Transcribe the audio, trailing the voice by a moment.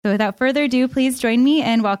So without further ado, please join me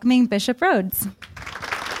in welcoming Bishop Rhodes.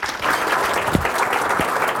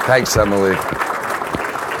 Thanks, Emily.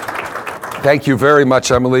 Thank you very much,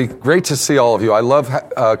 Emily. Great to see all of you. I love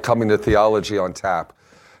coming to Theology on Tap.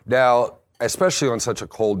 Now, especially on such a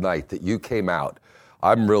cold night that you came out,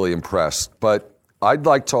 I'm really impressed. But I'd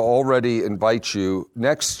like to already invite you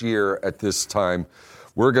next year at this time.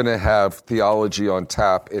 We're going to have Theology on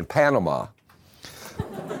Tap in Panama.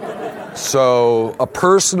 So a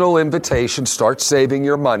personal invitation, start saving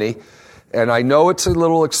your money. And I know it's a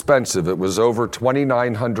little expensive. It was over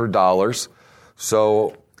 $2,900.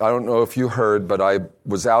 So I don't know if you heard, but I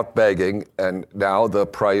was out begging, and now the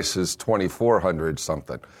price is $2,400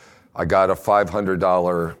 something. I got a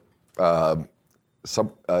 $500,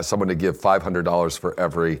 someone to give $500 for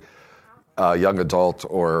every young adult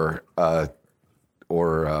or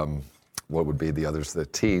what would be the others, the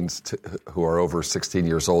teens who are over 16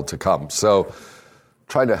 years old to come. So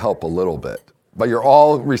trying to help a little bit. But you're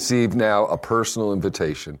all received now a personal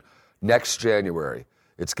invitation next January.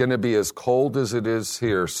 It's going to be as cold as it is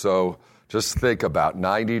here, so just think about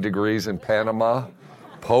 90 degrees in Panama,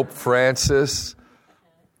 Pope Francis.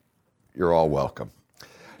 You're all welcome.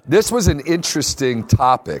 This was an interesting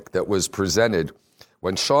topic that was presented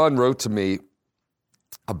when Sean wrote to me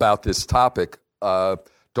about this topic,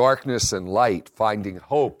 darkness and light, finding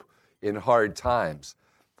hope in hard times.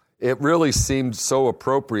 It really seemed so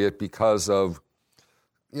appropriate because of,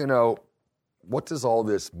 what does all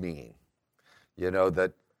this mean? We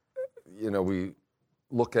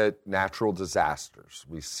look at natural disasters.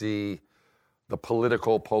 We see the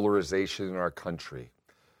political polarization in our country.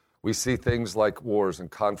 We see things like wars and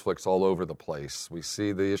conflicts all over the place. We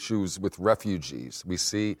see the issues with refugees. We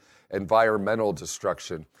see environmental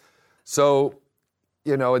destruction. So,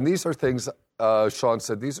 and these are things, Sean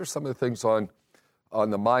said, these are some of the things on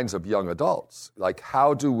the minds of young adults. Like,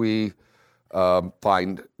 how do we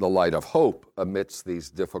find the light of hope amidst these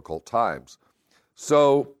difficult times?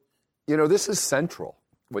 So, this is central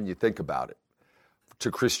when you think about it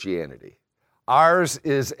to Christianity. Ours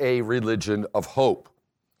is a religion of hope.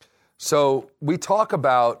 So we talk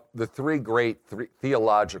about the three great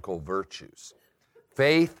theological virtues: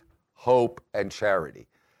 faith, hope, and charity.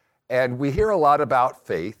 And we hear a lot about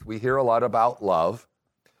faith. We hear a lot about love.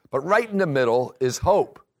 But right in the middle is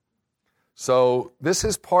hope. So this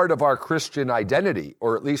is part of our Christian identity,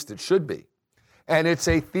 or at least it should be. And it's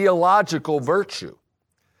a theological virtue.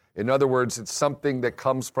 In other words, it's something that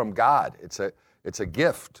comes from God. It's a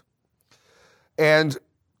gift. And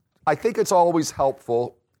I think it's always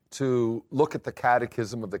helpful to look at the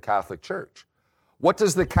Catechism of the Catholic Church. What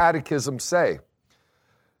does the Catechism say?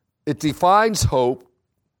 It defines hope.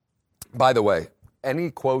 By the way,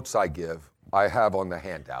 any quotes I give, I have on the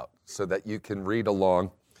handout so that you can read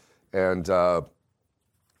along, and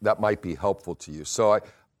that might be helpful to you. So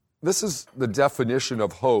this is the definition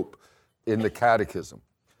of hope in the Catechism.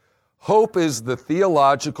 Hope is the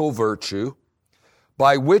theological virtue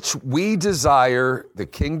by which we desire the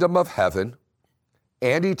kingdom of heaven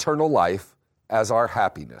and eternal life as our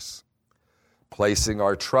happiness, placing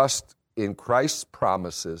our trust in Christ's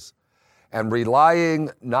promises and relying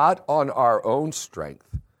not on our own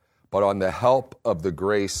strength, but on the help of the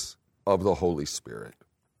grace of the Holy Spirit.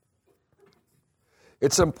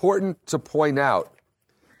 It's important to point out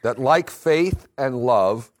that, like faith and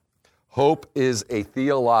love, hope is a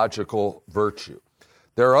theological virtue.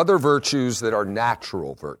 There are other virtues that are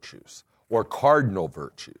natural virtues or cardinal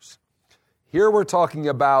virtues. Here we're talking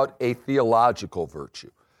about a theological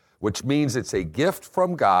virtue, which means it's a gift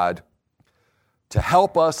from God to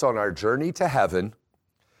help us on our journey to heaven,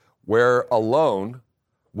 where alone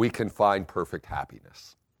we can find perfect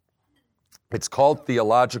happiness. It's called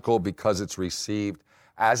theological because it's received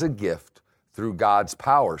as a gift through God's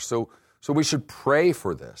power. So we should pray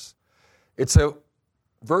for this. It's a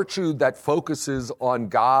virtue that focuses on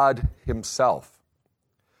God himself.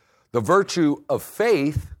 The virtue of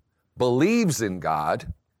faith believes in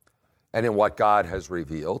God and in what God has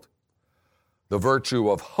revealed. The virtue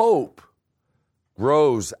of hope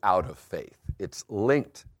grows out of faith. It's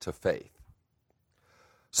linked to faith.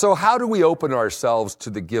 So how do we open ourselves to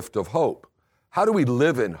the gift of hope? How do we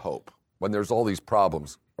live in hope when there's all these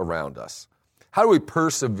problems around us? How do we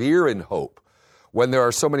persevere in hope when there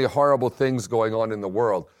are so many horrible things going on in the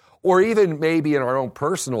world? Or even maybe in our own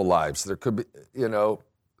personal lives, there could be,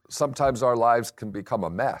 sometimes our lives can become a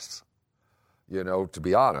mess, to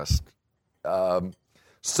be honest.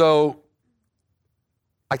 So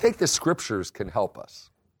I think the scriptures can help us.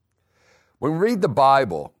 When we read the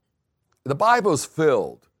Bible is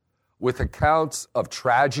filled with accounts of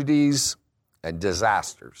tragedies and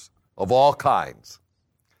disasters of all kinds.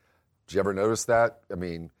 Did you ever notice that? I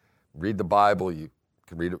mean, read the Bible, you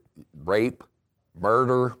can read rape,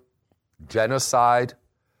 murder, genocide,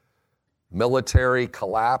 military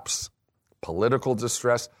collapse, political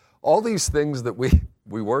distress, all these things that we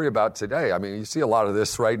worry about today. I mean, you see a lot of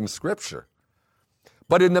this right in Scripture.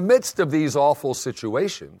 But in the midst of these awful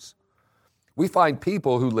situations, we find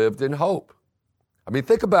people who lived in hope. I mean,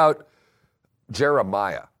 think about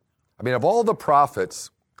Jeremiah. I mean, of all the prophets,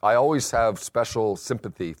 I always have special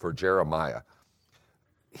sympathy for Jeremiah.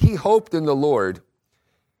 He hoped in the Lord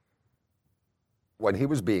when he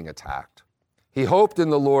was being attacked. He hoped in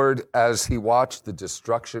the Lord as he watched the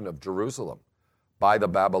destruction of Jerusalem by the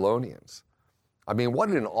Babylonians. I mean, what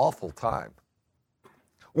an awful time.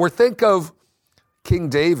 Or think of King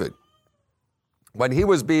David when he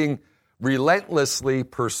was being relentlessly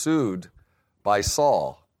pursued by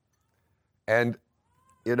Saul. And,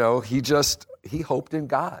 you know, he hoped in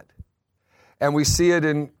God. And we see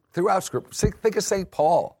it throughout Scripture. Think of St.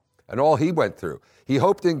 Paul and all he went through. He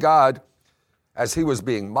hoped in God as he was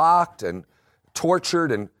being mocked and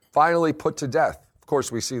tortured and finally put to death. Of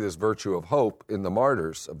course, we see this virtue of hope in the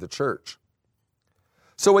martyrs of the church.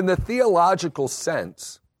 So in the theological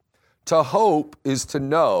sense, to hope is to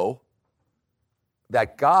know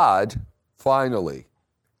that God finally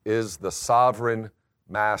is the sovereign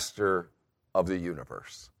master of the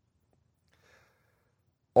universe.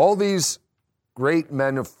 All these great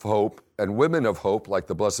men of hope and women of hope, like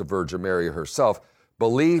the Blessed Virgin Mary herself,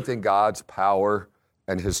 believed in God's power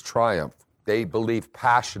and his triumph. They believed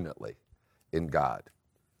passionately in God.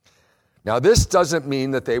 Now, this doesn't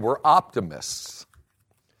mean that they were optimists,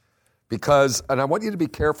 because, and I want you to be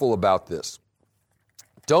careful about this,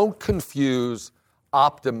 don't confuse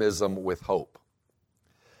optimism with hope.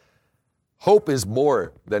 Hope is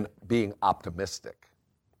more than being optimistic.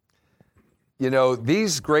 You know,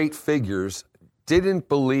 these great figures didn't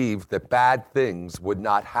believe that bad things would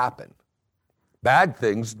not happen. Bad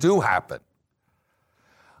things do happen.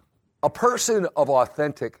 A person of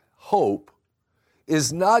authentic hope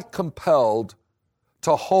is not compelled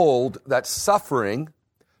to hold that suffering,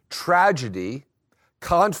 tragedy,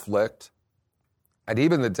 conflict, and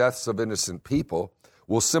even the deaths of innocent people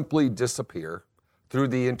will simply disappear through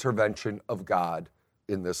the intervention of God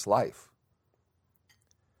in this life.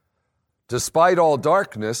 Despite all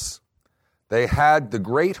darkness, they had the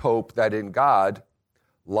great hope that in God,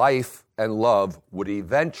 life and love would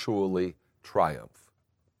eventually triumph.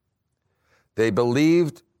 They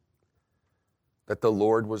believed that the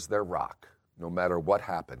Lord was their rock, no matter what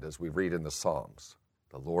happened, as we read in the Psalms.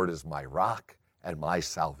 The Lord is my rock and my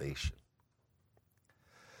salvation.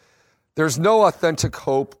 There's no authentic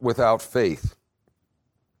hope without faith.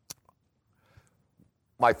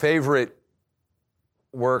 My favorite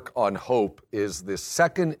work on hope is the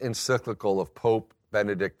second encyclical of Pope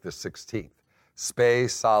Benedict XVI, Spe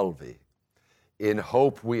Salvi. In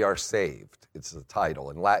hope we are saved. It's the title.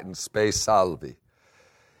 In Latin, Spe Salvi.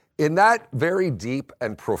 In that very deep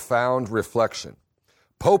and profound reflection,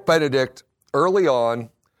 Pope Benedict early on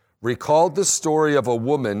recalled the story of a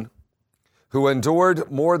woman who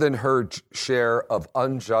endured more than her share of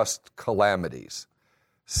unjust calamities,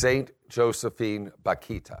 Saint Josephine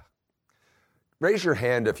Bakhita. Raise your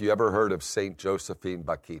hand if you ever heard of Saint Josephine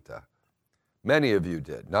Bakhita. Many of you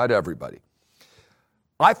did, not everybody.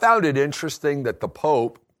 I found it interesting that the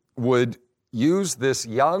Pope would use this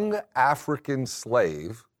young African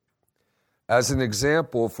slave as an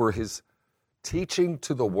example for his teaching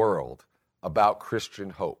to the world about Christian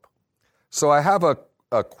hope. So I have a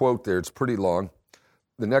quote there. It's pretty long.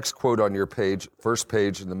 The next quote on your page, first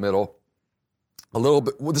page in the middle, a little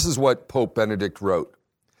bit. Well, this is what Pope Benedict wrote.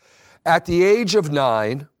 At the age of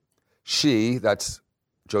 9, she, that's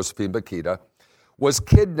Josephine Bakhita, was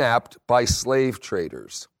kidnapped by slave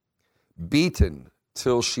traders, beaten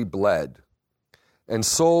till she bled, and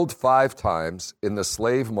sold 5 times in the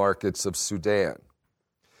slave markets of Sudan.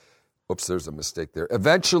 Oops, there's a mistake there.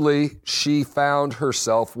 Eventually, she found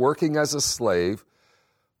herself working as a slave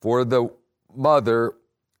for the mother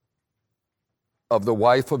of the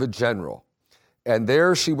wife of a general, and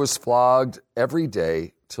there she was flogged every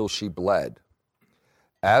day till she bled.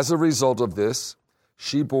 As a result of this,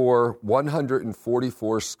 she bore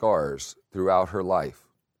 144 scars throughout her life.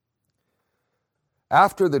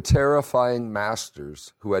 After the terrifying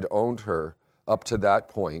masters who had owned her up to that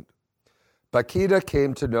point, Bakhita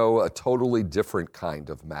came to know a totally different kind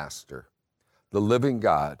of master, the living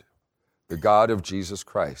God, the God of Jesus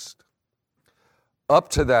Christ. Up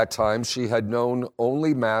to that time, she had known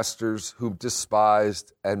only masters who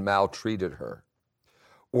despised and maltreated her,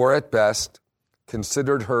 or at best,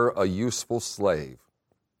 considered her a useful slave.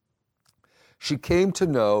 She came to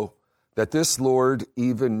know that this Lord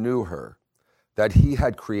even knew her, that he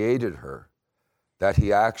had created her, that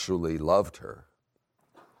he actually loved her.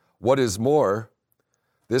 What is more,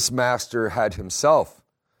 this master had himself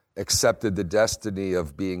accepted the destiny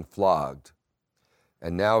of being flogged,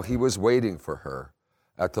 and now he was waiting for her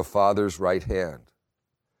at the Father's right hand.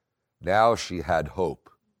 Now she had hope.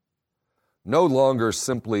 No longer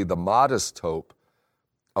simply the modest hope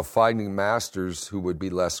of finding masters who would be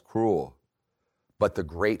less cruel, but the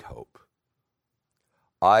great hope.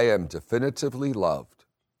 I am definitively loved,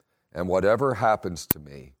 and whatever happens to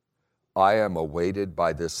me, I am awaited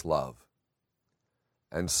by this love.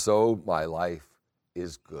 And so my life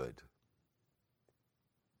is good.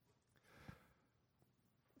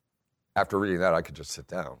 After reading that, I could just sit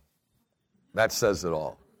down. That says it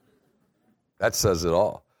all. That says it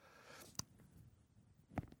all.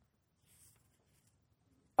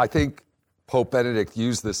 I think Pope Benedict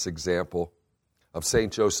used this example of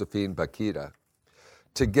St. Josephine Bakhita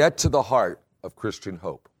to get to the heart of Christian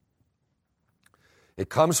hope. It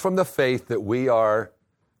comes from the faith that we are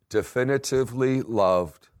definitively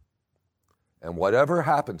loved, and whatever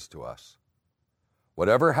happens to us,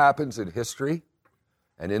 whatever happens in history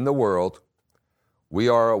and in the world, we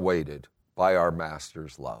are awaited by our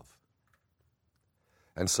Master's love.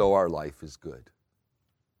 And so our life is good.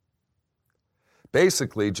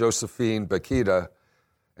 Basically, Josephine Bakhita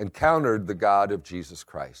encountered the God of Jesus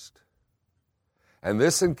Christ. And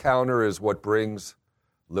this encounter is what brings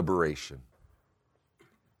liberation.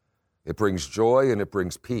 It brings joy and it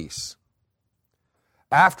brings peace.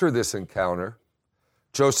 After this encounter,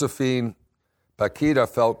 Josephine Bakhita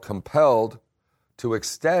felt compelled to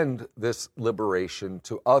extend this liberation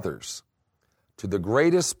to others, to the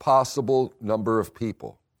greatest possible number of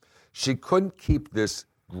people. She couldn't keep this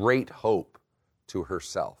great hope to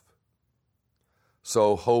herself.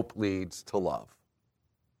 So hope leads to love,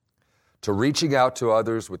 to reaching out to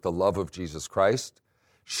others with the love of Jesus Christ,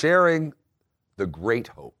 sharing the great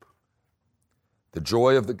hope, the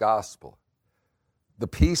joy of the gospel, the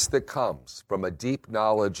peace that comes from a deep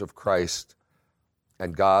knowledge of Christ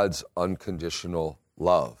and God's unconditional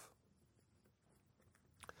love.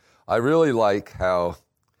 I really like how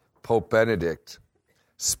Pope Benedict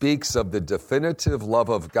speaks of the definitive love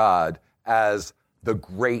of God as the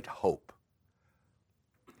great hope.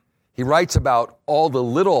 He writes about all the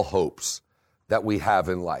little hopes that we have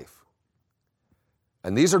in life.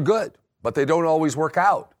 And these are good, but they don't always work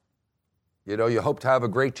out. You know, you hope to have a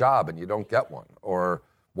great job and you don't get one, or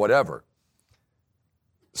whatever.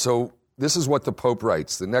 So this is what the Pope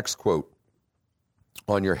writes, the next quote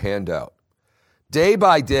on your handout. Day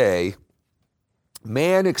by day,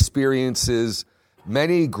 man experiences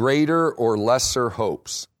many greater or lesser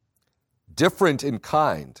hopes, different in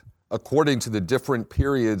kind, according to the different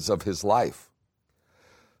periods of his life.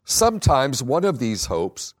 Sometimes one of these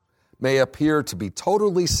hopes may appear to be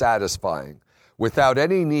totally satisfying without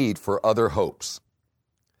any need for other hopes.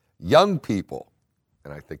 Young people,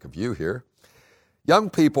 and I think of you here, young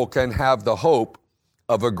people can have the hope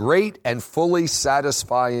of a great and fully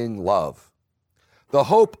satisfying love, the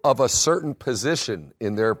hope of a certain position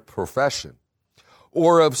in their profession,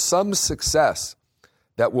 or of some success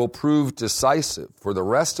that will prove decisive for the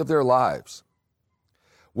rest of their lives.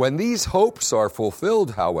 When these hopes are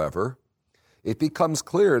fulfilled, however, it becomes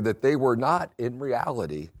clear that they were not in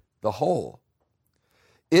reality the whole.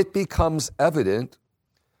 It becomes evident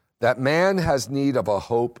that man has need of a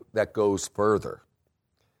hope that goes further.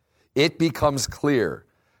 It becomes clear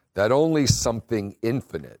that only something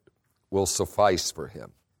infinite will suffice for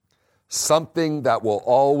him, something that will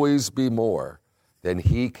always be more than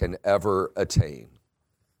he can ever attain.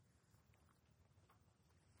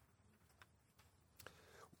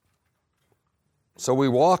 So we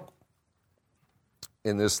walk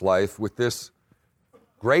in this life with this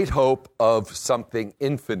great hope of something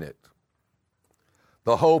infinite,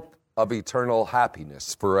 the hope of eternal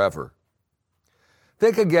happiness forever.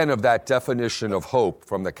 Think again of that definition of hope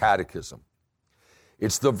from the Catechism.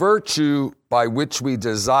 It's the virtue by which we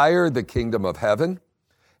desire the kingdom of heaven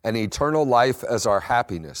and eternal life as our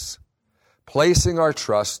happiness, placing our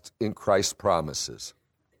trust in Christ's promises.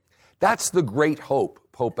 That's the great hope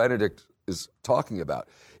Pope Benedict is talking about.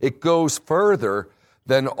 It goes further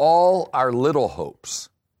than all our little hopes.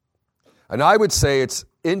 And I would say it's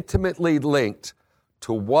intimately linked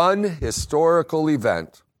to one historical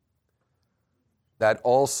event that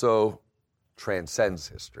also transcends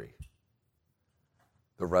history,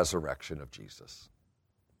 the resurrection of Jesus.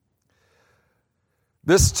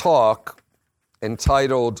 This talk,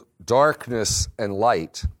 entitled Darkness and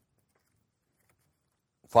Light,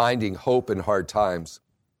 Finding Hope in Hard Times,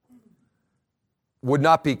 would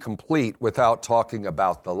not be complete without talking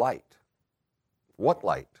about the light. What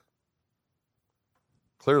light?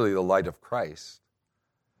 Clearly the light of Christ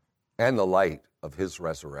and the light of his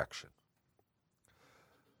resurrection.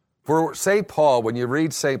 For St. Paul, when you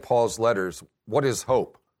read St. Paul's letters, what is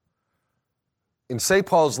hope? In St.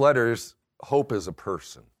 Paul's letters, hope is a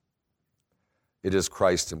person. It is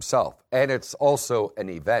Christ himself. And it's also an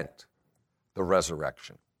event, the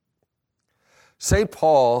resurrection. St.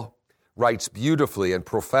 Paul writes beautifully and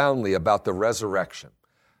profoundly about the resurrection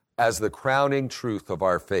as the crowning truth of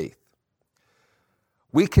our faith.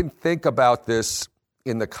 We can think about this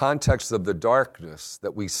in the context of the darkness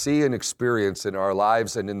that we see and experience in our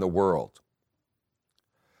lives and in the world.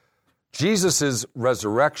 Jesus'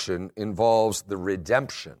 resurrection involves the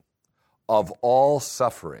redemption of all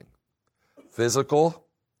suffering, physical,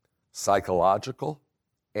 psychological,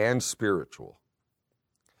 and spiritual.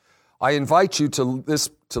 I invite you to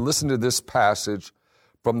listen to this passage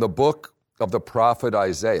from the book of the prophet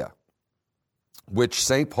Isaiah, which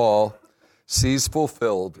St. Paul sees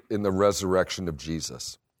fulfilled in the resurrection of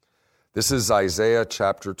Jesus. This is Isaiah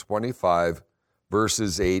chapter 25,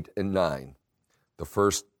 verses 8 and 9, the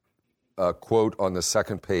first quote on the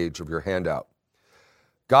second page of your handout.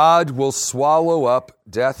 God will swallow up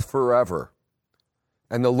death forever,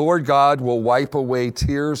 and the Lord God will wipe away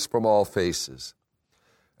tears from all faces,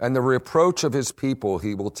 and the reproach of his people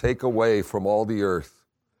he will take away from all the earth,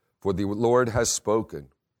 for the Lord has spoken.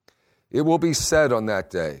 It will be said on that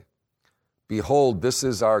day, behold, this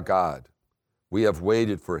is our God. We have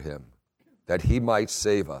waited for him, that he might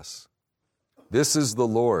save us. This is the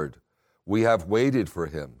Lord. We have waited for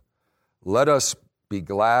him. Let us be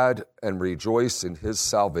glad and rejoice in his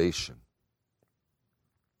salvation.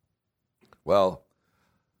 Well,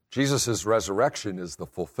 Jesus' resurrection is the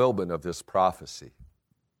fulfillment of this prophecy,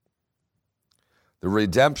 the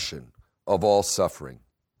redemption of all suffering.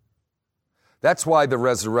 That's why the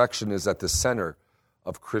resurrection is at the center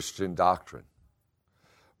of Christian doctrine.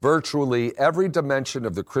 Virtually every dimension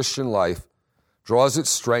of the Christian life draws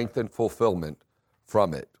its strength and fulfillment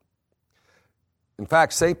from it. In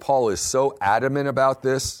fact, St. Paul is so adamant about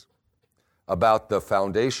this, about the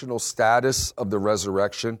foundational status of the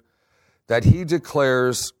resurrection, that he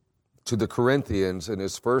declares to the Corinthians in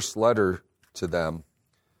his first letter to them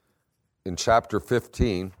in chapter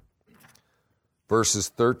 15, verses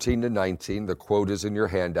 13 to 19, the quote is in your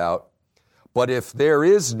handout, but if there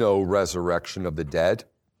is no resurrection of the dead,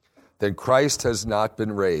 then Christ has not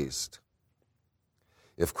been raised.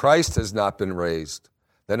 If Christ has not been raised,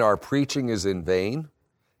 then our preaching is in vain,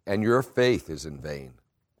 and your faith is in vain.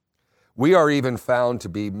 We are even found to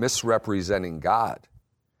be misrepresenting God,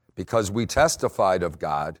 because we testified of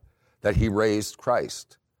God that he raised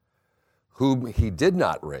Christ, whom he did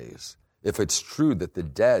not raise, if it's true that the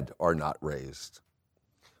dead are not raised.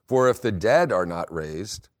 For if the dead are not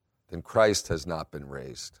raised, then Christ has not been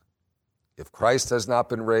raised. If Christ has not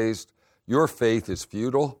been raised, your faith is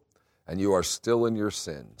futile, and you are still in your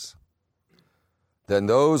sins. Then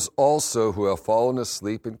those also who have fallen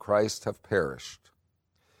asleep in Christ have perished.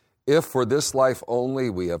 If for this life only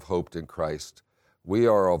we have hoped in Christ, we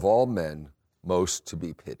are of all men most to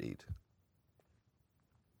be pitied.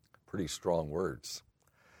 Pretty strong words.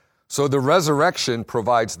 So the resurrection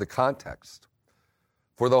provides the context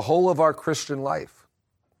for the whole of our Christian life.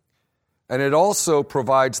 And it also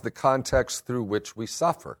provides the context through which we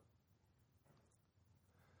suffer.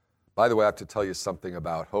 By the way, I have to tell you something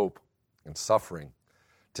about hope and suffering.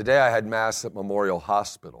 Today I had Mass at Memorial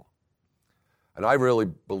Hospital, and I really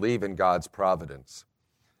believe in God's providence.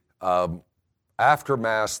 After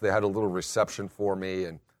Mass, they had a little reception for me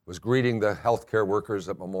and was greeting the healthcare workers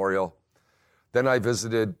at Memorial. Then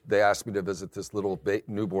they asked me to visit this little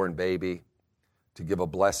newborn baby to give a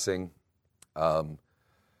blessing. And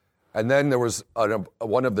then there was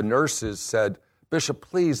one of the nurses said, Bishop,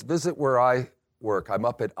 please visit where I work. I'm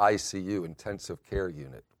up at ICU, intensive care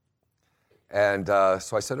unit. And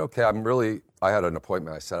so I said, okay, I had an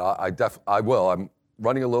appointment. I said, I will. I'm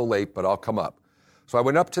running a little late, but I'll come up. So I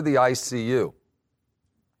went up to the ICU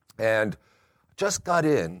and just got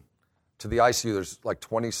in to the ICU. There's like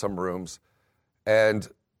 20-some rooms. And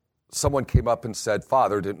someone came up and said,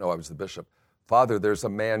 Father, didn't know I was the bishop, Father, there's a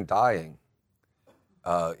man dying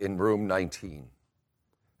in room 19.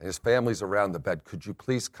 And his family's around the bed. Could you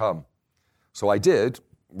please come? So I did.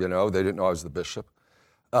 They didn't know I was the bishop.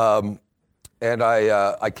 And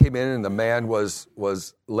I came in, and the man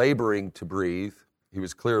was laboring to breathe. He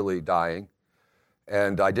was clearly dying.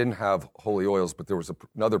 And I didn't have holy oils, but there was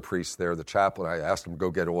another priest there, the chaplain. I asked him to go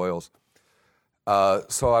get oils.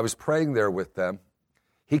 So I was praying there with them.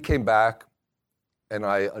 He came back, and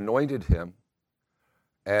I anointed him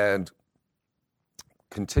and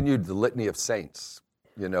continued the litany of saints,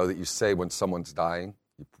 that you say when someone's dying.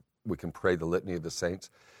 We can pray the litany of the saints.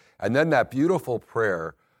 And then that beautiful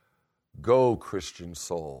prayer, "Go, Christian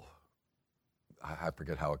soul." I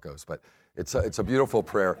forget how it goes, but it's a beautiful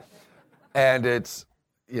prayer. And it's,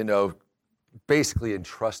 basically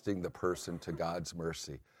entrusting the person to God's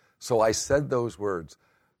mercy. So I said those words,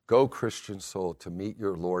 "Go, Christian soul, to meet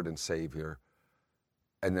your Lord and Savior."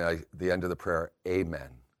 And then at the end of the prayer,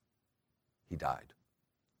 "Amen." He died.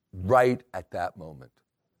 Right at that moment.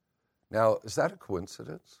 Now, is that a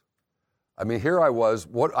coincidence? I mean, here I was,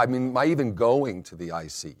 am I even going to the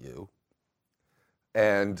ICU?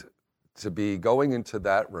 And to be going into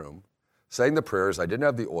that room, saying the prayers, I didn't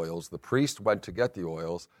have the oils. The priest went to get the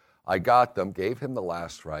oils. I got them, gave him the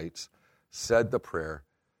last rites, said the prayer,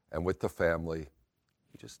 and with the family,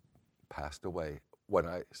 he just passed away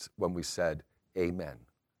when we said amen.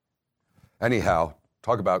 Anyhow,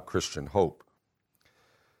 talk about Christian hope.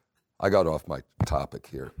 I got off my topic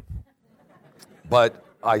here. But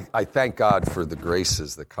I thank God for the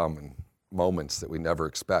graces that come in moments that we never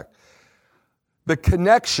expect. The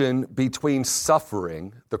connection between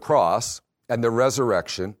suffering, the cross, and the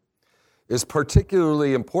resurrection is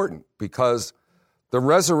particularly important because the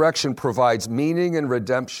resurrection provides meaning and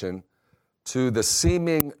redemption to the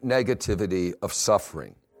seeming negativity of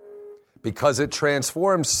suffering because it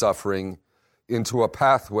transforms suffering into a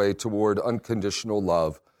pathway toward unconditional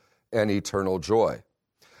love and eternal joy.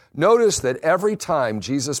 Notice that every time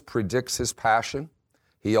Jesus predicts his passion,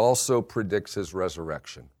 he also predicts his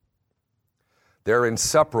resurrection. They're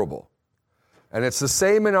inseparable. And it's the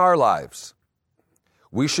same in our lives.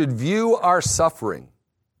 We should view our suffering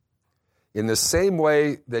in the same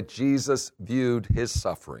way that Jesus viewed his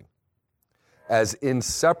suffering, as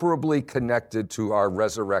inseparably connected to our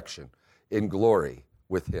resurrection in glory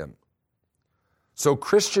with him. So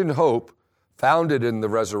Christian hope, founded in the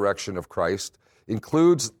resurrection of Christ,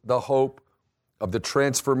 includes the hope of the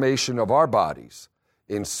transformation of our bodies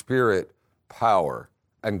in spirit, power,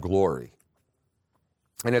 and glory.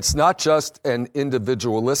 And it's not just an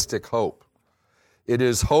individualistic hope. It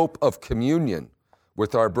is hope of communion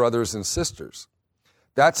with our brothers and sisters.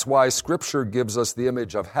 That's why Scripture gives us the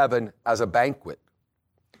image of heaven as a banquet.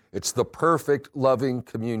 It's the perfect, loving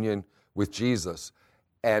communion with Jesus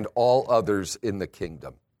and all others in the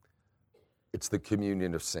kingdom. It's the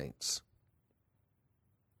communion of saints.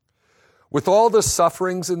 With all the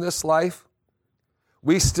sufferings in this life,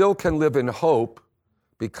 we still can live in hope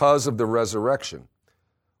because of the resurrection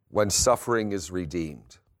when suffering is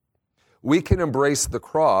redeemed. We can embrace the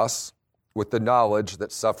cross with the knowledge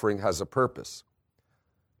that suffering has a purpose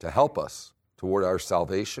to help us toward our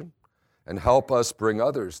salvation and help us bring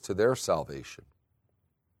others to their salvation.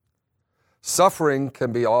 Suffering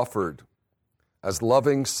can be offered as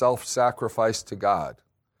loving self-sacrifice to God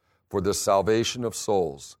for the salvation of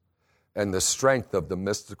souls and the strength of the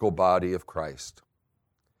mystical body of Christ.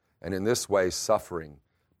 And in this way, suffering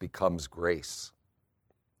becomes grace.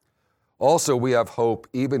 Also, we have hope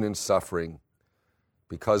even in suffering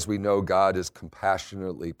because we know God is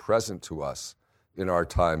compassionately present to us in our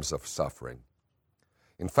times of suffering.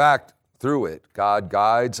 In fact, through it, God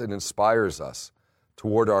guides and inspires us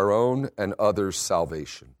toward our own and others'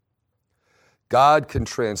 salvation. God can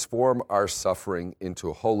transform our suffering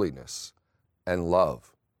into holiness and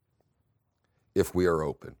love if we are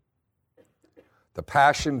open. The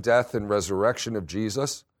passion, death, and resurrection of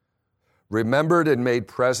Jesus, remembered and made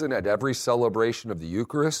present at every celebration of the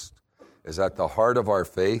Eucharist, is at the heart of our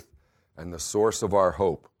faith and the source of our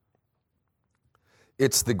hope.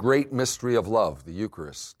 It's the great mystery of love, the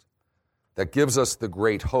Eucharist, that gives us the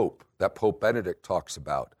great hope that Pope Benedict talks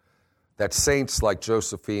about, that saints like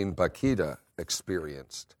Josephine Bakhita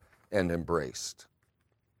experienced and embraced.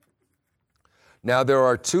 Now, there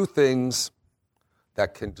are two things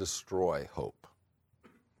that can destroy hope.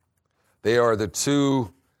 They are the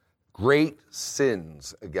two great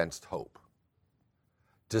sins against hope: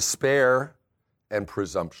 despair and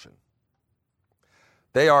presumption.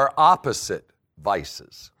 They are opposite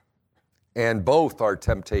vices, and both are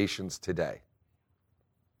temptations today.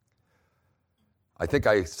 I think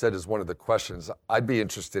I said as one of the questions, I'd be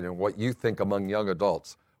interested in what you think among young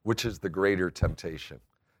adults, which is the greater temptation,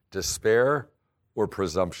 despair or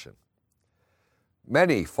presumption?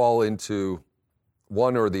 Many fall into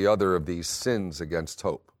one or the other of these sins against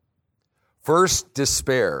hope. First,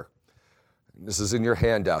 despair. This is in your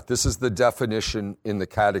handout. This is the definition in the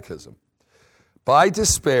Catechism. By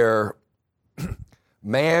despair,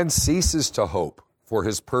 man ceases to hope for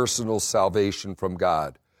his personal salvation from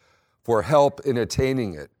God, for help in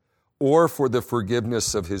attaining it, or for the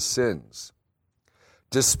forgiveness of his sins.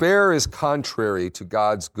 Despair is contrary to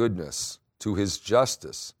God's goodness, to his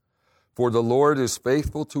justice, for the Lord is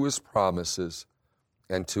faithful to his promises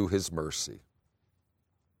and to his mercy.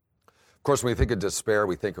 Of course, when we think of despair,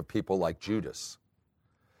 we think of people like Judas.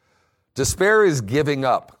 Despair is giving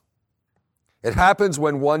up. It happens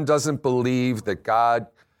when one doesn't believe that God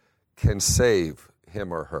can save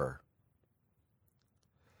him or her.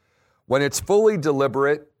 When it's fully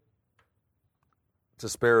deliberate,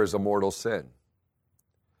 despair is a mortal sin.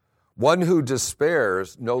 One who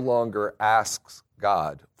despairs no longer asks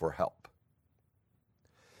God for help.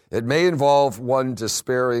 It may involve one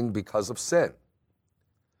despairing because of sin,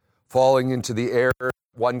 falling into the error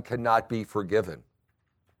one cannot be forgiven.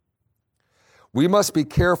 We must be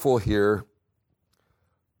careful here,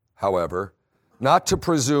 however, not to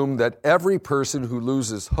presume that every person who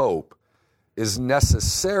loses hope is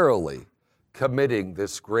necessarily committing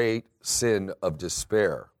this great sin of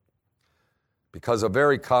despair, because a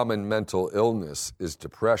very common mental illness is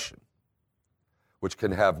depression, which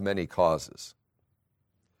can have many causes.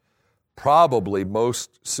 Probably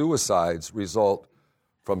most suicides result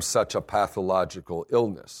from such a pathological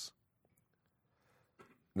illness,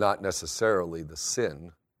 not necessarily the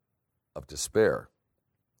sin of despair.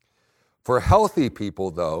 For healthy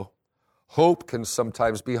people, though, hope can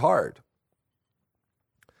sometimes be hard.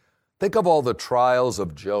 Think of all the trials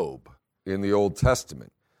of Job in the Old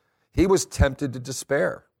Testament. He was tempted to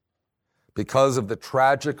despair because of the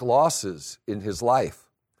tragic losses in his life.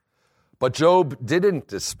 But Job didn't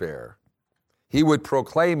despair. He would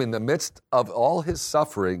proclaim in the midst of all his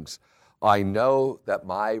sufferings, "I know that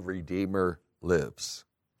my Redeemer lives."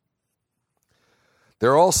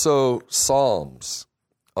 There are also psalms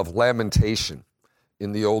of lamentation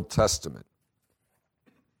in the Old Testament.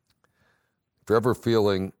 If you're ever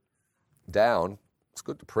feeling down, it's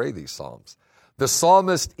good to pray these psalms. The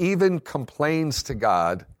psalmist even complains to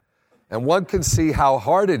God, and one can see how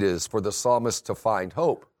hard it is for the psalmist to find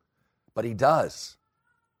hope, but he does.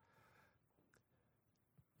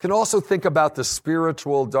 You can also think about the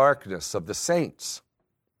spiritual darkness of the saints.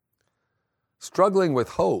 Struggling with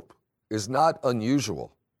hope is not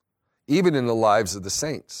unusual, even in the lives of the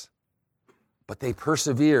saints. But they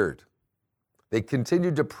persevered. They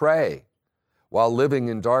continued to pray while living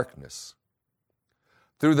in darkness.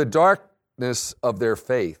 Through the darkness of their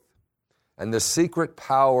faith and the secret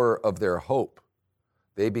power of their hope,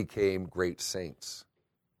 they became great saints.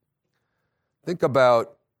 Think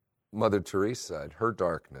about Mother Teresa and her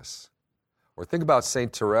darkness. Or think about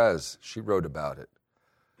St. Therese. She wrote about it.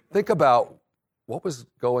 Think about what was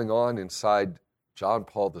going on inside John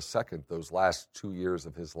Paul II those last 2 years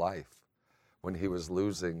of his life when he was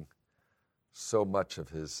losing so much of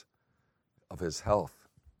his health.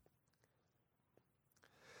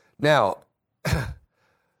 Now,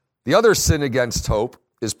 the other sin against hope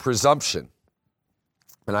is presumption.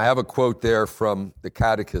 And I have a quote there from the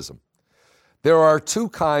Catechism. There are two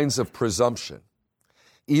kinds of presumption.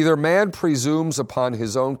 Either man presumes upon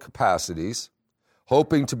his own capacities,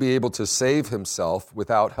 hoping to be able to save himself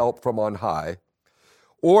without help from on high,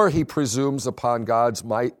 or he presumes upon God's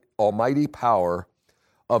almighty power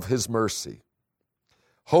of his mercy,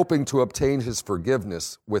 hoping to obtain his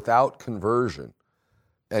forgiveness without conversion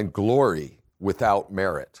and glory without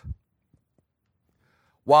merit.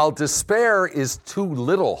 While despair is too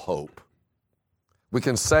little hope, we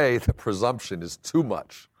can say that presumption is too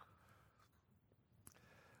much.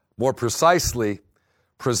 More precisely,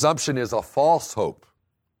 presumption is a false hope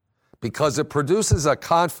because it produces a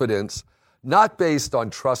confidence not based on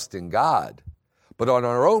trust in God, but on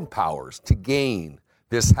our own powers to gain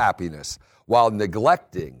this happiness while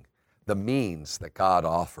neglecting the means that God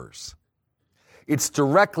offers. It's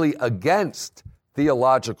directly against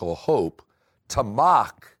theological hope to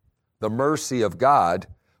mock the mercy of God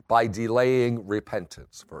by delaying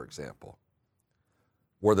repentance, for example,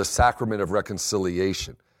 or the sacrament of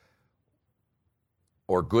reconciliation,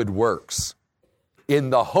 or good works, in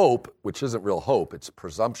the hope, which isn't real hope, it's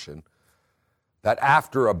presumption, that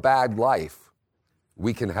after a bad life,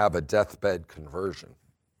 we can have a deathbed conversion.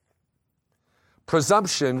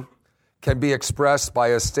 Presumption can be expressed by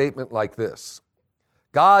a statement like this: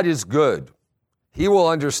 God is good. He will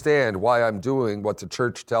understand why I'm doing what the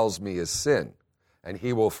church tells me is sin, and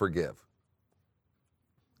he will forgive.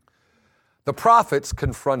 The prophets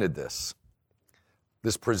confronted this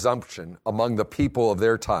presumption among the people of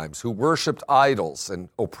their times who worshiped idols and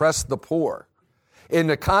oppressed the poor in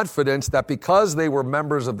the confidence that because they were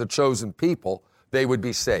members of the chosen people, they would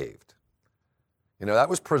be saved. That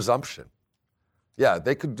was presumption. Yeah,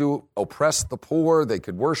 they could oppress the poor, they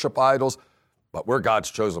could worship idols, but we're God's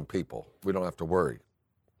chosen people. We don't have to worry.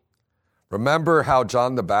 Remember how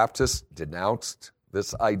John the Baptist denounced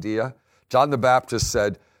this idea? John the Baptist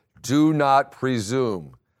said, "Do not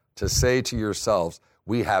presume to say to yourselves,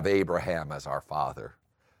 'We have Abraham as our father.'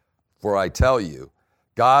 For I tell you,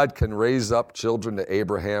 God can raise up children to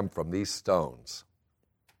Abraham from these stones."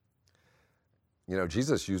 You know,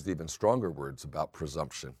 Jesus used even stronger words about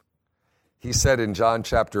presumption. He said in John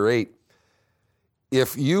chapter 8,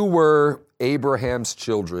 "If you were Abraham's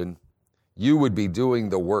children, you would be doing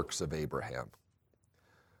the works of Abraham.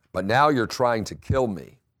 But now you're trying to kill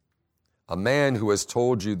me, a man who has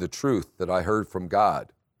told you the truth that I heard from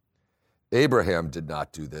God. Abraham did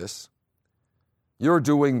not do this. You're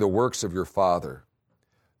doing the works of your father.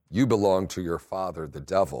 You belong to your father, the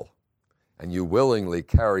devil, and you willingly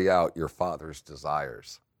carry out your father's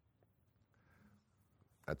desires."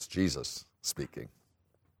 That's Jesus speaking.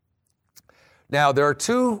 Now, there are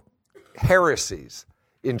two heresies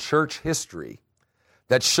in church history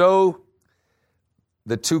that show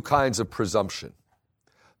the two kinds of presumption.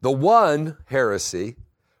 The one heresy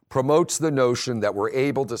promotes the notion that we're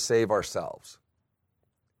able to save ourselves.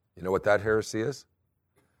 You know what that heresy is?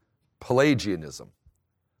 Pelagianism.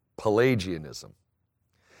 Pelagianism.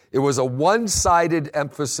 It was a one-sided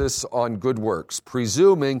emphasis on good works,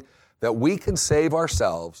 presuming that we can save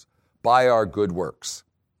ourselves by our good works.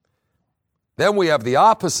 Then we have the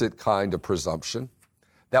opposite kind of presumption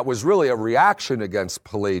that was really a reaction against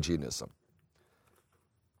Pelagianism.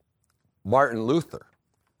 Martin Luther.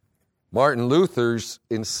 Martin Luther's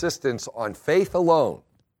insistence on faith alone,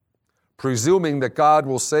 presuming that God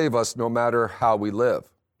will save us no matter how we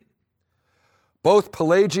live. Both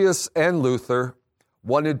Pelagius and Luther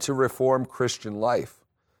wanted to reform Christian life,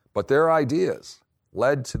 but their ideas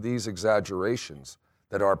led to these exaggerations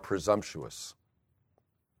that are presumptuous.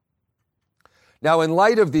 Now, in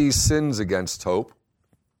light of these sins against hope,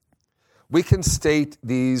 we can state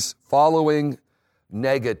these following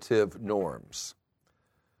negative norms.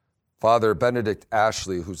 Father Benedict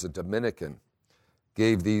Ashley, who's a Dominican,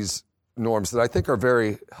 gave these norms that I think are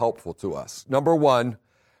very helpful to us. Number one,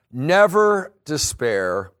 never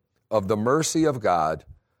despair of the mercy of God,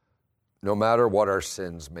 no matter what our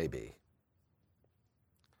sins may be.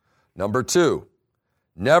 Number two,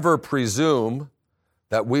 never presume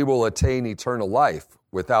that we will attain eternal life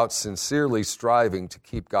without sincerely striving to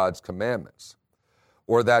keep God's commandments,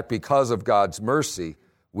 or that because of God's mercy,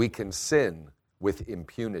 we can sin with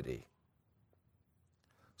impunity.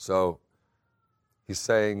 So he's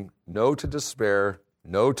saying no to despair,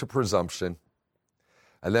 no to presumption.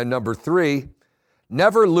 And then number three,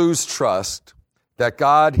 never lose trust that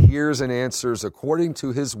God hears and answers according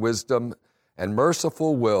to his wisdom and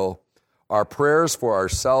merciful will our prayers for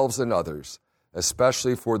ourselves and others,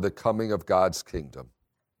 especially for the coming of God's kingdom.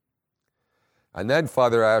 And then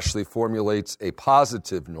Father Ashley formulates a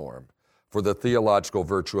positive norm for the theological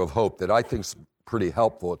virtue of hope that I think is pretty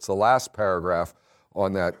helpful. It's the last paragraph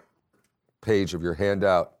on that page of your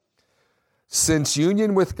handout. Since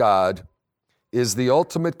union with God is the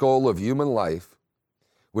ultimate goal of human life,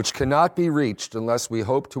 which cannot be reached unless we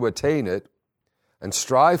hope to attain it and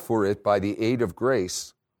strive for it by the aid of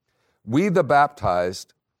grace, we, the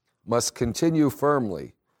baptized, must continue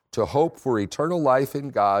firmly to hope for eternal life in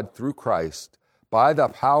God through Christ by the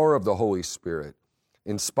power of the Holy Spirit,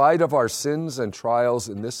 in spite of our sins and trials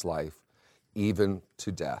in this life, even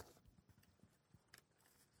to death.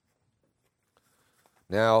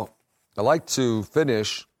 Now, I'd like to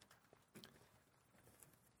finish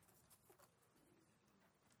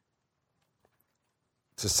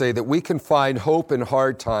to say that we can find hope in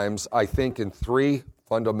hard times, I think, in three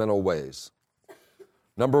fundamental ways.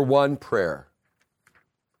 Number one, prayer.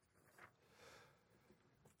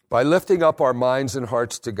 By lifting up our minds and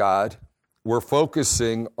hearts to God, we're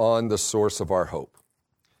focusing on the source of our hope.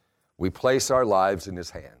 We place our lives in his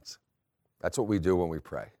hands. That's what we do when we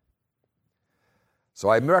pray. So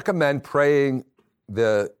I recommend praying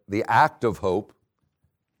the act of hope,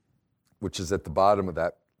 which is at the bottom of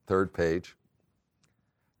that third page.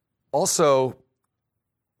 Also,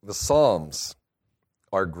 the Psalms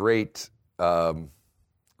are great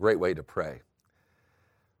way to pray.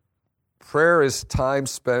 Prayer is time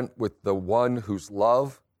spent with the one whose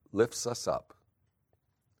love lifts us up.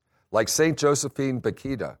 Like St. Josephine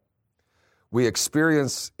Bakhita, we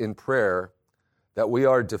experience in prayer that we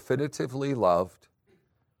are definitively loved,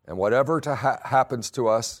 and whatever happens to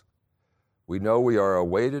us, we know we are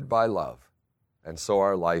awaited by love, and so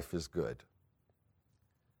our life is good.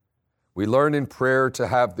 We learn in prayer to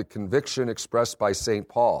have the conviction expressed by St.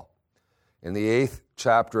 Paul in the 8th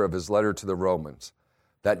chapter of his letter to the Romans,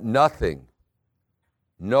 that nothing,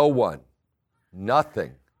 no one,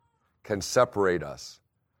 nothing can separate us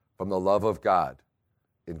from the love of God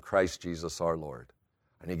in Christ Jesus our Lord.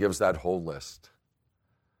 And he gives that whole list.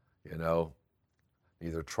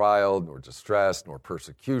 Neither trial, nor distress, nor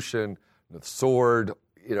persecution, nor sword.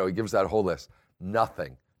 He gives that whole list.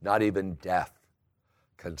 Nothing, not even death,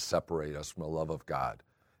 can separate us from the love of God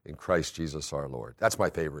in Christ Jesus our Lord. That's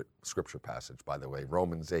my favorite scripture passage, by the way,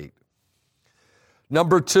 Romans 8.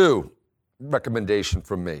 Number 2, recommendation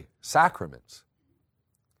from me, sacraments.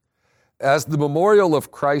 As the memorial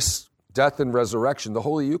of Christ's death and resurrection, the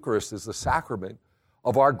Holy Eucharist is the sacrament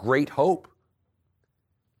of our great hope.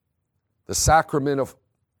 The sacrament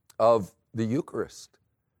of the Eucharist.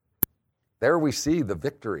 There we see the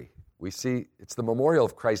victory. We see it's the memorial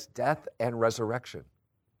of Christ's death and resurrection.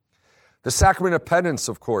 The sacrament of penance,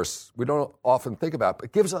 of course, we don't often think about, but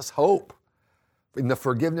it gives us hope in the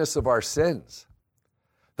forgiveness of our sins.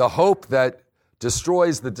 The hope that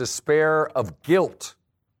destroys the despair of guilt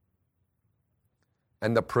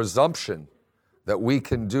and the presumption that we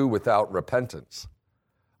can do without repentance.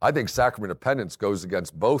 I think sacrament of penance goes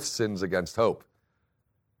against both sins against hope.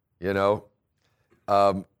 Gives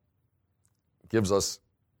us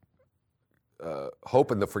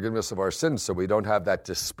hope in the forgiveness of our sins so we don't have that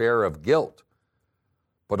despair of guilt,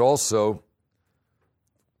 but also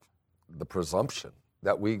the presumption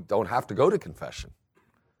that we don't have to go to confession,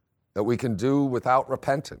 that we can do without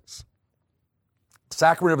repentance.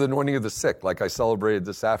 Sacrament of the anointing of the sick, like I celebrated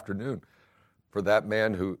this afternoon for that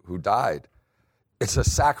man who died. It's a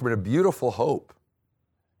sacrament of beautiful hope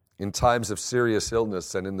in times of serious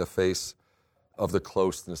illness and in the face of the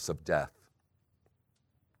closeness of death.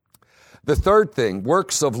 The third thing,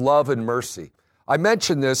 works of love and mercy. I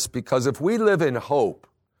mention this because if we live in hope,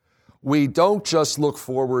 we don't just look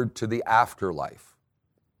forward to the afterlife.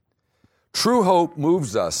 True hope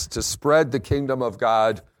moves us to spread the kingdom of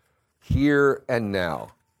God here and now.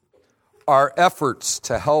 Our efforts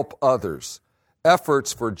to help others,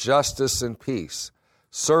 efforts for justice and peace,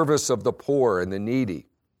 service of the poor and the needy,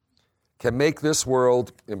 can make this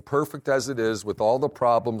world, imperfect as it is, with all the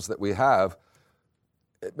problems that we have,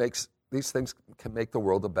 these things can make the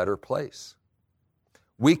world a better place.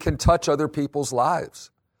 We can touch other people's lives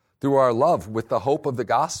through our love with the hope of the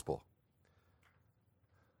gospel.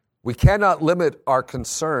 We cannot limit our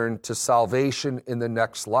concern to salvation in the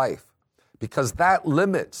next life because that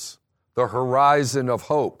limits the horizon of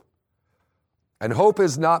hope. And hope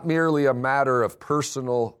is not merely a matter of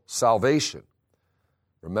personal salvation.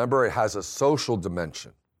 Remember, it has a social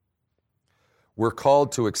dimension. We're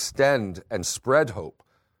called to extend and spread hope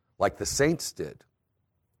like the saints did.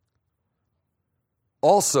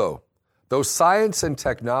 Also, though science and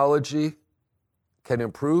technology can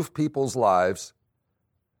improve people's lives,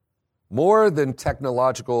 more than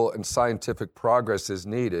technological and scientific progress is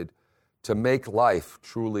needed to make life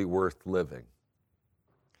truly worth living.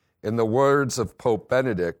 In the words of Pope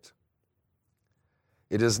Benedict,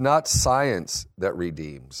 it is not science that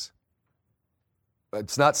redeems.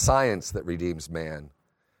 It's not science that redeems man.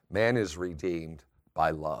 Man is redeemed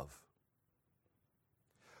by love.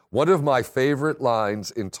 One of my favorite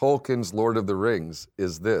lines in Tolkien's Lord of the Rings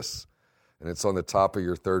is this, and it's on the top of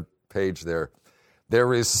your third page there.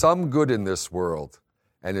 There is some good in this world,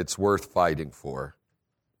 and it's worth fighting for.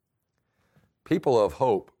 People of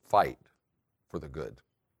hope fight for the good.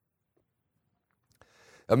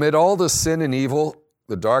 Amid all the sin and evil,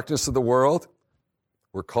 the darkness of the world,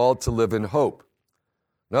 we're called to live in hope.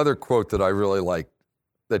 Another quote that I really like,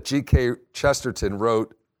 that G.K. Chesterton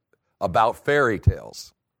wrote about fairy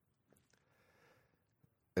tales.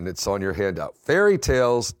 And it's on your handout. Fairy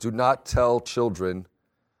tales do not tell children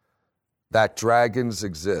that dragons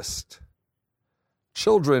exist.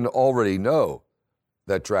 Children already know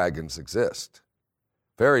that dragons exist.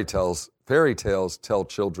 Fairy tales tell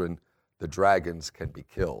children the dragons can be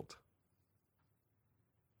killed.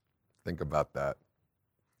 Think about that.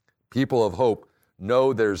 People of hope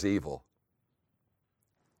know there's evil.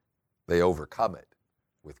 They overcome it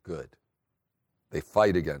with good. They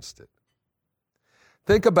fight against it.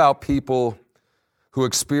 Think about people who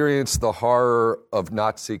experienced the horror of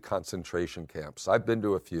Nazi concentration camps. I've been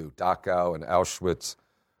to a few, Dachau and Auschwitz.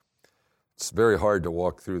 It's very hard to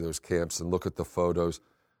walk through those camps and look at the photos.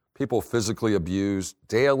 People physically abused,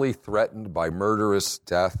 daily threatened by murderous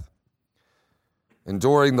death,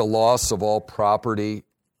 enduring the loss of all property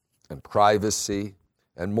and privacy,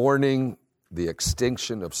 and mourning the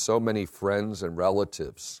extinction of so many friends and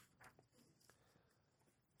relatives.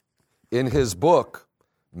 In his book,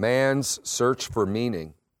 Man's Search for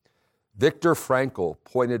Meaning, Viktor Frankl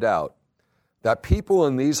pointed out that people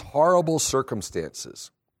in these horrible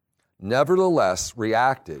circumstances nevertheless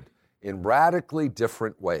reacted in radically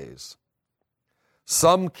different ways.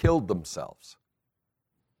 Some killed themselves.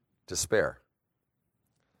 Despair.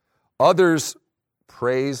 Others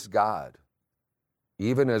praised God,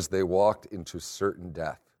 even as they walked into certain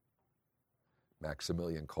death.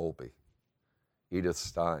 Maximilian Kolbe, Edith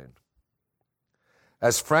Stein.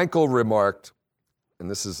 As Frankl remarked, and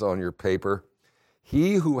this is on your paper,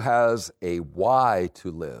 he who has a why to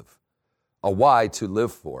live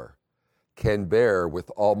for, can bear with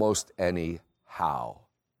almost any how.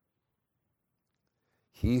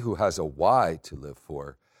 He who has a why to live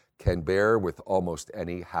for can bear with almost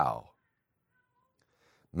any how.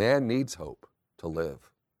 Man needs hope to live.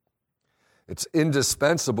 It's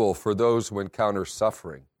indispensable for those who encounter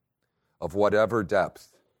suffering of whatever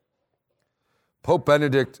depth. Pope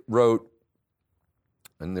Benedict wrote,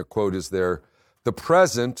 and the quote is there, "The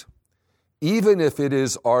present, even if it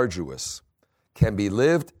is arduous, can be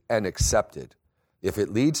lived and accepted if it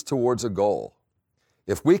leads towards a goal.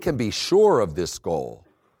 If we can be sure of this goal,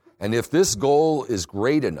 and if this goal is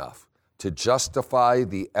great enough to justify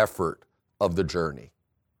the effort of the journey."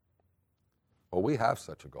 Well, we have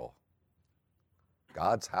such a goal.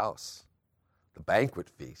 God's house, the banquet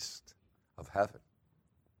feast of heaven.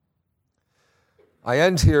 I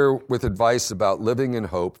end here with advice about living in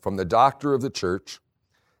hope from the doctor of the church,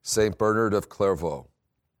 St. Bernard of Clairvaux.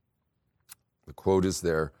 The quote is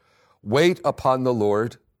there, "Wait upon the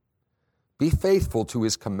Lord, be faithful to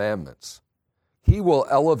his commandments. He will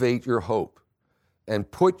elevate your hope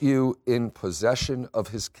and put you in possession of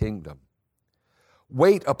his kingdom.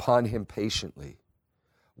 Wait upon him patiently.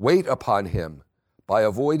 Wait upon him by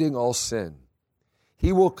avoiding all sin.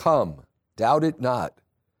 He will come, doubt it not,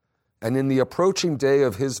 and in the approaching day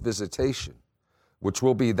of his visitation, which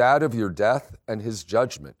will be that of your death and his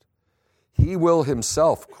judgment, he will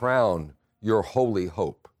himself crown your holy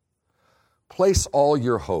hope. Place all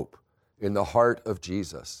your hope in the heart of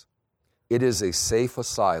Jesus. It is a safe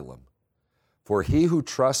asylum, for he who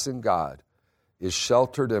trusts in God is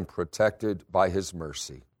sheltered and protected by his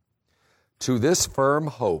mercy. To this firm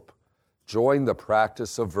hope, join the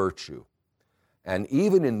practice of virtue, and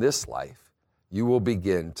even in this life, you will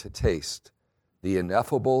begin to taste the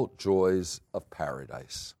ineffable joys of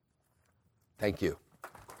paradise." Thank you.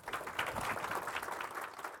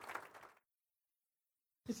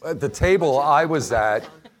 At the table I was at,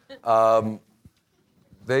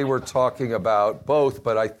 they were talking about both,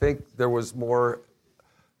 but I think there was more,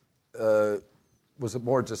 was it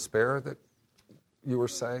more despair that you were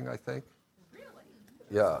saying, I think? Really?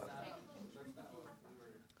 Yeah.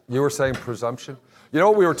 You were saying presumption? You know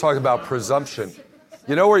what we were talking about, presumption.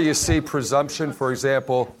 You know where you see presumption, for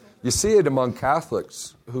example, you see it among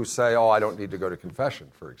Catholics who say, oh, I don't need to go to confession,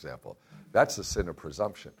 for example. That's the sin of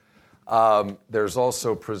presumption. There's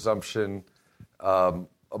also presumption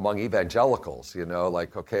among evangelicals, you know,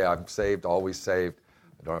 like, okay, I'm saved, always saved.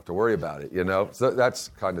 I don't have to worry about it, you know. So that's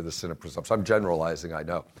kind of the sin of presumption. I'm generalizing, I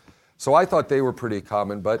know. So I thought they were pretty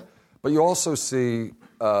common, but you also see,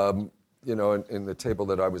 you know, in the table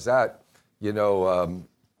that I was at, you know,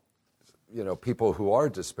 people who are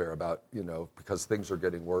despair about, you know, because things are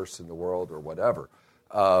getting worse in the world or whatever.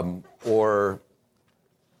 Or,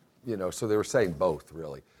 you know, so they were saying both,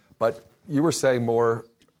 really. But you were saying more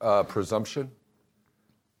presumption.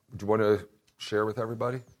 Do you want to share with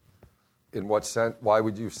everybody? In what sense? Why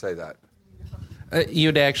would you say that?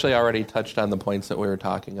 You'd actually already touched on the points that we were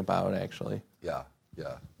talking about, actually. Yeah.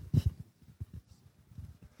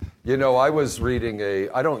 You know, I was reading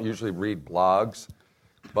I don't usually read blogs,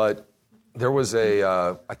 but there was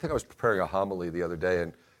I think I was preparing a homily the other day,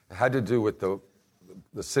 and it had to do with the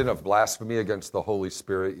sin of blasphemy against the Holy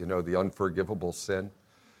Spirit, you know, the unforgivable sin.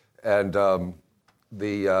 And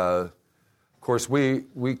of course,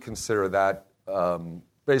 we consider that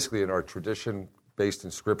basically in our tradition, based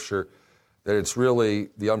in Scripture, that it's really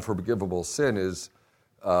the unforgivable sin is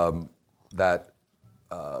that,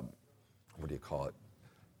 what do you call it?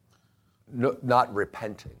 Not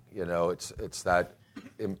repenting, you know, it's that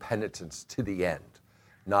impenitence to the end,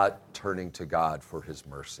 not turning to God for his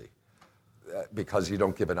mercy, because you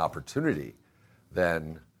don't give an opportunity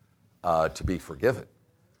then to be forgiven.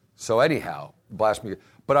 So anyhow, blasphemy.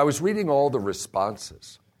 But I was reading all the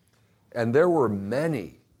responses, and there were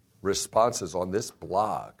many responses on this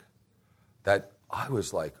blog that I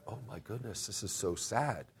was like, oh my goodness, this is so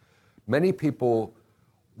sad. Many people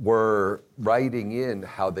were writing in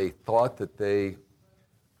how they thought that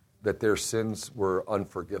their sins were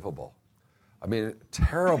unforgivable. I mean,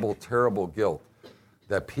 terrible, terrible guilt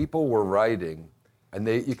that people were writing, and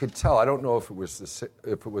you could tell. I don't know if it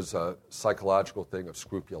was a psychological thing of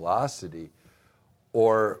scrupulosity,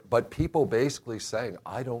 but people basically saying,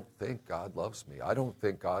 I don't think God loves me. I don't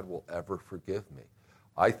think God will ever forgive me.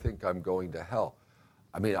 I think I'm going to hell.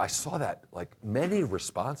 I mean, I saw that, like many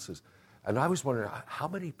responses, and I was wondering how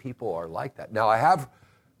many people are like that. Now, I have,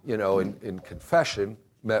 in confession,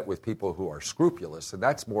 met with people who are scrupulous, and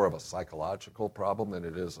that's more of a psychological problem than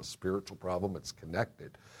it is a spiritual problem. It's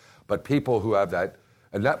connected. But people who have that,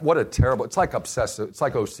 what a terrible, it's like obsessive, it's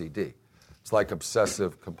like OCD. It's like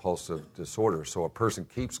obsessive compulsive disorder. So a person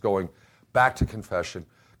keeps going back to confession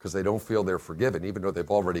because they don't feel they're forgiven, even though they've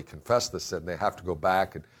already confessed the sin. They have to go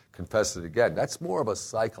back and confess it again. That's more of a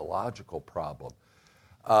psychological problem.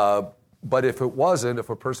 But if it wasn't, if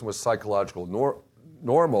a person was psychological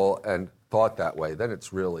normal and thought that way, then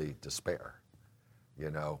it's really despair. You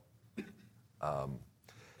know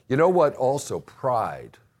what? Also,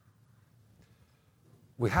 pride.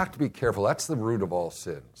 We have to be careful. That's the root of all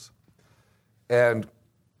sins. And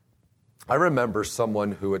I remember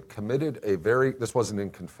someone who had committed this wasn't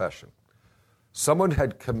in confession, someone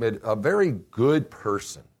had committed, a very good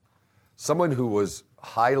person, someone who was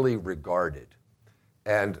highly regarded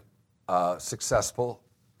and successful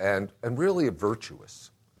and really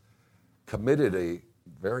virtuous, committed a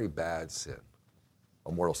very bad sin,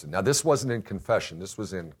 a mortal sin. Now, this wasn't in confession. This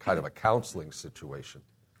was in kind of a counseling situation.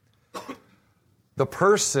 The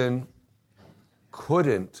person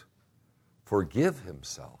couldn't forgive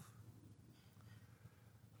himself.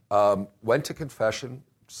 Went to confession,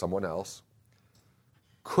 someone else,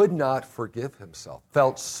 could not forgive himself,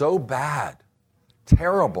 felt so bad,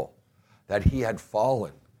 terrible, that he had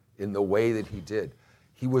fallen in the way that he did.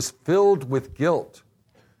 He was filled with guilt.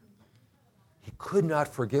 He could not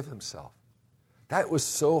forgive himself. That was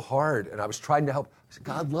so hard, and I was trying to help. I said,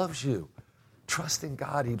 God loves you. Trust in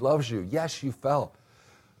God, He loves you. Yes, you fell.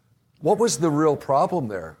 What was the real problem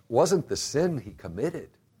there? It wasn't the sin he committed.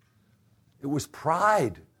 It was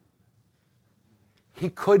pride. He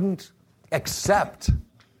couldn't accept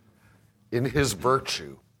in his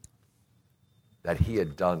virtue that he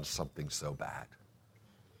had done something so bad.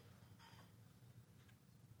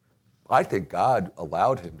 I think God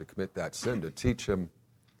allowed him to commit that sin to teach him,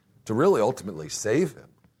 to really ultimately save him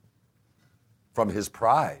from his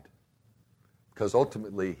pride. Because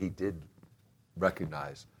ultimately he did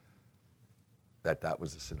recognize that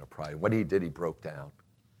was a sin of pride. When he did, he broke down.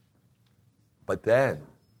 But then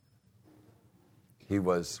he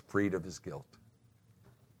was freed of his guilt.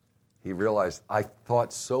 He realized, I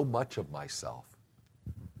thought so much of myself.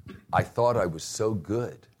 I thought I was so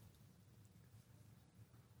good.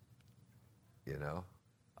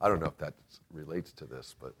 I don't know if that relates to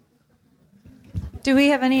this, but... Do we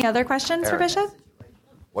have any other questions Aaron. for Bishop?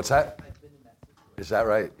 What's that? Is that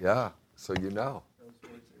right? Yeah. So you know.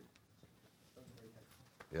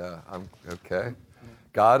 Yeah, I'm okay.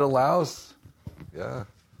 God allows. Yeah.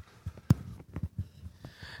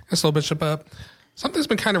 Yes, hello, Bishop. Something's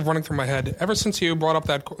been kind of running through my head ever since you brought up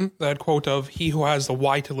that quote of "He who has the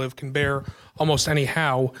why to live can bear almost any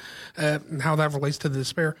how," and how that relates to the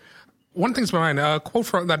despair. One thing's behind a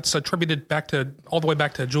quote that's attributed all the way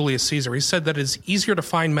back to Julius Caesar. He said that it is easier to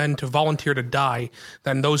find men to volunteer to die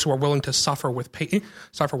than those who are willing to suffer with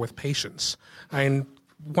patience. And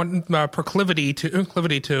one proclivity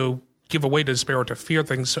to give away to despair or to fear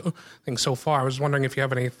things so far. I was wondering if you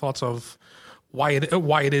have any thoughts of why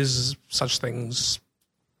it is such things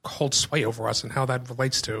hold sway over us and how that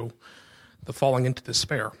relates to the falling into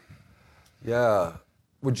despair. Yeah.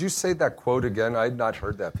 Would you say that quote again? I had not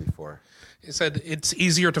heard that before. He said, it's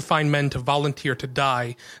easier to find men to volunteer to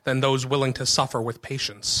die than those willing to suffer with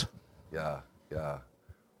patience. Yeah.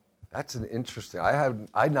 That's an interesting, I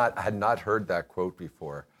had not heard that quote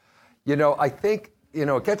before. I think,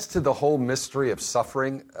 it gets to the whole mystery of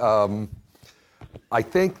suffering. I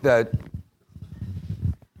think that,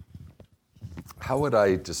 how would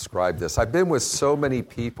I describe this? I've been with so many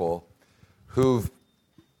people who've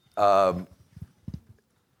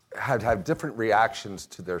have different reactions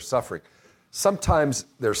to their suffering. Sometimes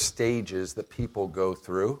there's stages that people go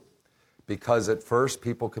through because at first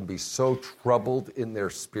people can be so troubled in their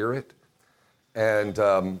spirit and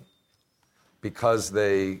because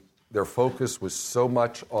their focus was so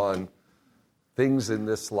much on things in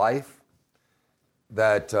this life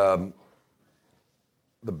that the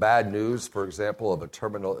bad news, for example, of a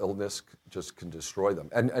terminal illness just can destroy them.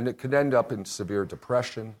 And it can end up in severe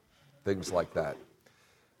depression, things like that.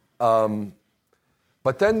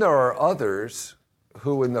 But then there are others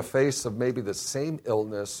who, in the face of maybe the same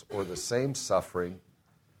illness or the same suffering,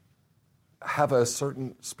 have a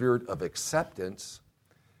certain spirit of acceptance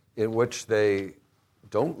in which they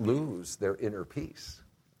don't lose their inner peace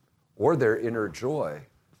or their inner joy.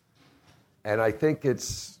 And I think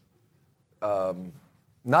it's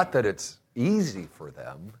not that it's easy for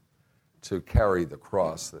them, to carry the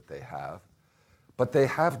cross that they have, but they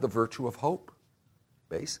have the virtue of hope,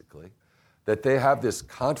 basically, that they have this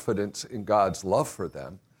confidence in God's love for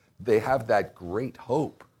them. They have that great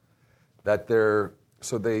hope that they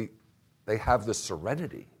have the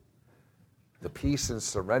serenity, the peace and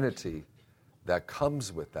serenity that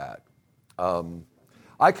comes with that.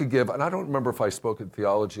 I could give, and I don't remember if I spoke in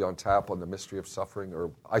Theology on Tap on the mystery of suffering,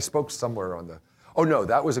 or I spoke somewhere on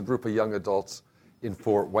that was a group of young adults in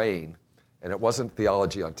Fort Wayne, and it wasn't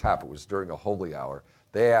Theology on Tap, it was during a holy hour.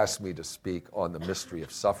 They asked me to speak on the mystery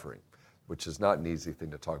of suffering, which is not an easy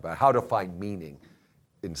thing to talk about, how to find meaning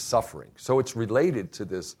in suffering. So it's related to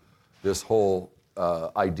this whole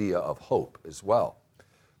idea of hope as well.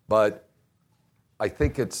 But I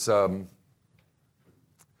think it's,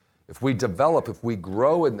 if we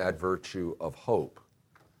grow in that virtue of hope,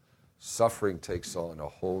 suffering takes on a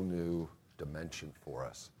whole new dimension for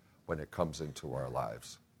us when it comes into our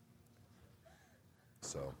lives.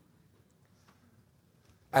 So,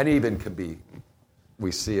 and even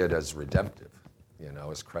we see it as redemptive,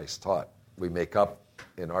 as Christ taught. We make up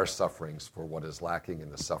in our sufferings for what is lacking in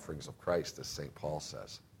the sufferings of Christ, as St. Paul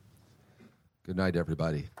says. Good night,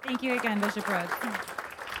 everybody. Thank you again, Bishop Rhoades.